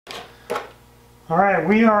All right,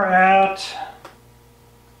 we are at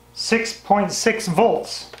 6.6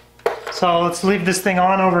 volts. So let's leave this thing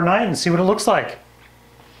on overnight and see what it looks like.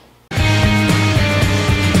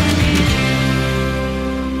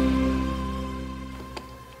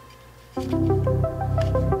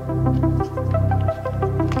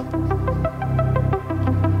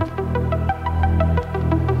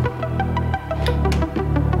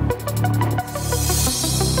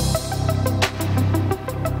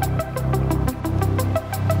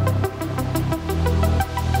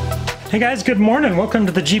 Hey guys, good morning. Welcome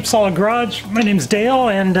to the JeepSolid Garage. My name's Dale,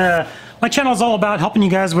 and my channel is all about helping you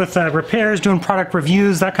guys with repairs, doing product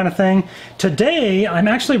reviews, that kind of thing. Today, I'm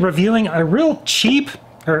actually reviewing a real cheap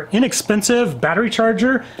or inexpensive battery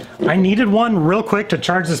charger. I needed one real quick to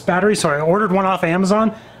charge this battery, so I ordered one off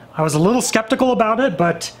Amazon. I was a little skeptical about it,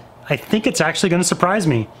 but I think it's actually going to surprise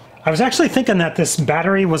me. I was actually thinking that this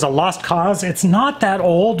battery was a lost cause. It's not that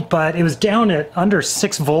old, but it was down at under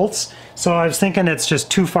 6 volts. So I was thinking it's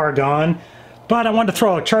just too far gone. But I wanted to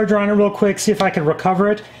throw a charger on it real quick, see if I could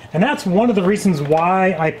recover it. And that's one of the reasons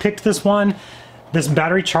why I picked this one. This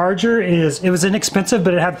battery charger it was inexpensive,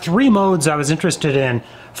 but it had 3 modes I was interested in.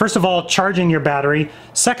 First of all, charging your battery.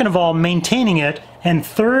 Second of all, maintaining it. And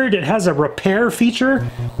third, it has a repair feature,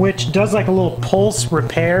 which does like a little pulse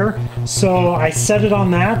repair. So I set it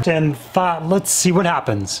on that and thought, let's see what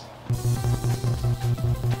happens.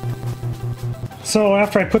 So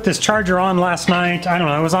after I put this charger on last night, I don't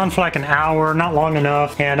know, it was on for like an hour, not long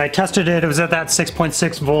enough. And I tested it, it was at that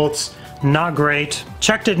 6.6 volts. Not great.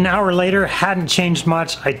 Checked it an hour later, hadn't changed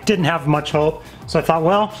much. I didn't have much hope. So I thought,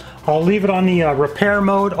 well, I'll leave it on the repair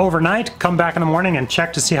mode overnight, come back in the morning and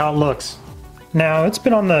check to see how it looks. Now, it's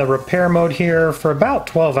been on the repair mode here for about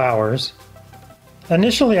 12 hours.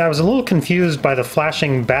 Initially, I was a little confused by the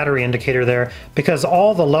flashing battery indicator there because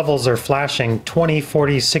all the levels are flashing 20,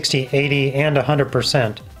 40, 60, 80, and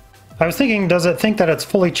 100%. I was thinking, does it think that it's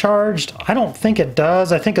fully charged? I don't think it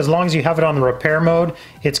does. I think as long as you have it on the repair mode,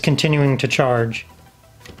 it's continuing to charge.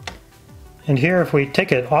 And here, if we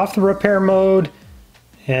take it off the repair mode,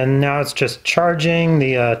 and now it's just charging,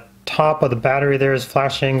 the top of the battery there is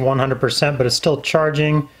flashing 100%, but it's still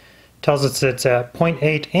charging. Tells us it's at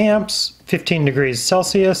 0.8 amps, 15 degrees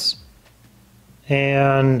Celsius,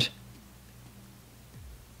 and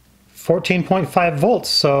 14.5 volts.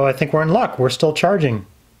 So I think we're in luck. We're still charging.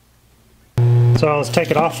 So let's take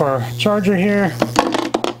it off our charger here.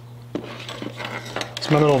 It's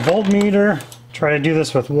my little voltmeter. Try to do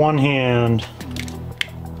this with one hand.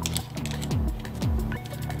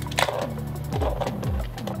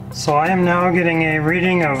 So I am now getting a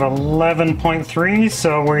reading of 11.3,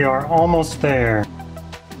 so we are almost there.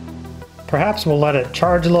 Perhaps we'll let it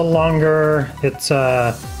charge a little longer. It's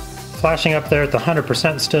flashing up there at the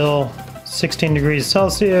 100% still. 16 degrees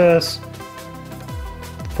Celsius.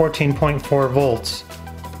 14.4 volts.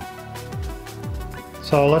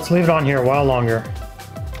 So let's leave it on here a while longer.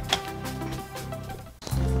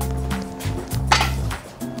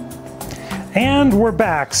 And we're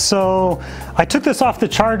back. So I took this off the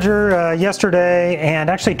charger yesterday and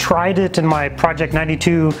actually tried it in my Project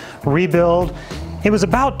 92 rebuild. It was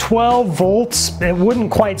about 12 volts. It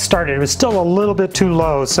wouldn't quite start it. It was still a little bit too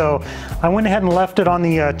low. So I went ahead and left it on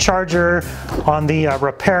the charger on the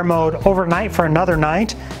repair mode overnight for another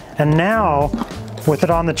night. And now with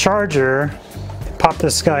it on the charger, pop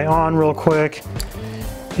this guy on real quick.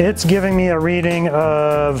 It's giving me a reading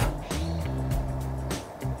of,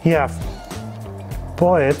 yeah,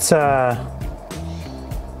 boy, it's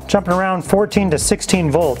jumping around 14 to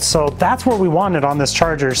 16 volts. So that's what we wanted on this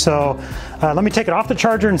charger. So let me take it off the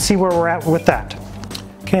charger and see where we're at with that.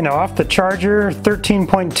 Okay, now off the charger,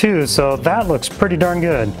 13.2. So that looks pretty darn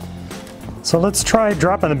good. So let's try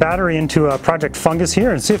dropping the battery into Project Fungus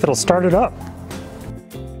here and see if it'll start it up.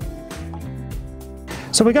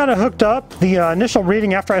 So we got it hooked up. The initial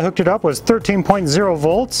reading after I hooked it up was 13.0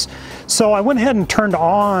 volts. So I went ahead and turned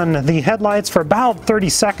on the headlights for about 30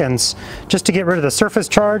 seconds just to get rid of the surface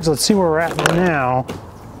charge. Let's see where we're at now.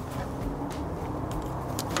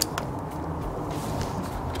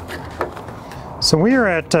 So we are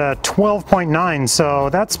at 12.9, so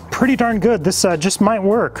that's pretty darn good. This just might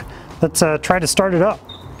work. Let's try to start it up.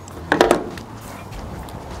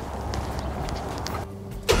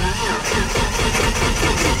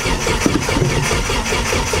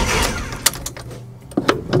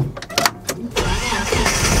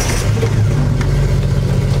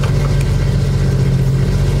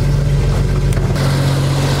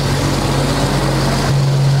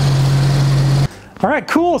 All right,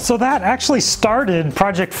 cool. cool. So that actually started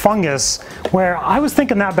Project Fungus, where I was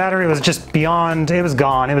thinking that battery was just beyond, it was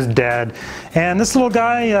gone, it was dead. And this little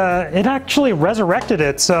guy, it actually resurrected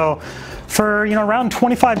it. So for, you know, around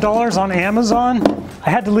 $25 on Amazon, I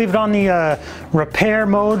had to leave it on the repair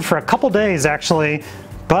mode for a couple days actually,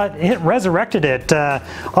 but it resurrected it.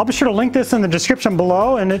 I'll be sure to link this in the description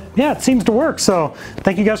below, and it seems to work. So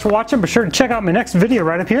thank you guys for watching. Be sure to check out my next video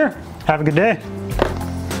right up here. Have a good day.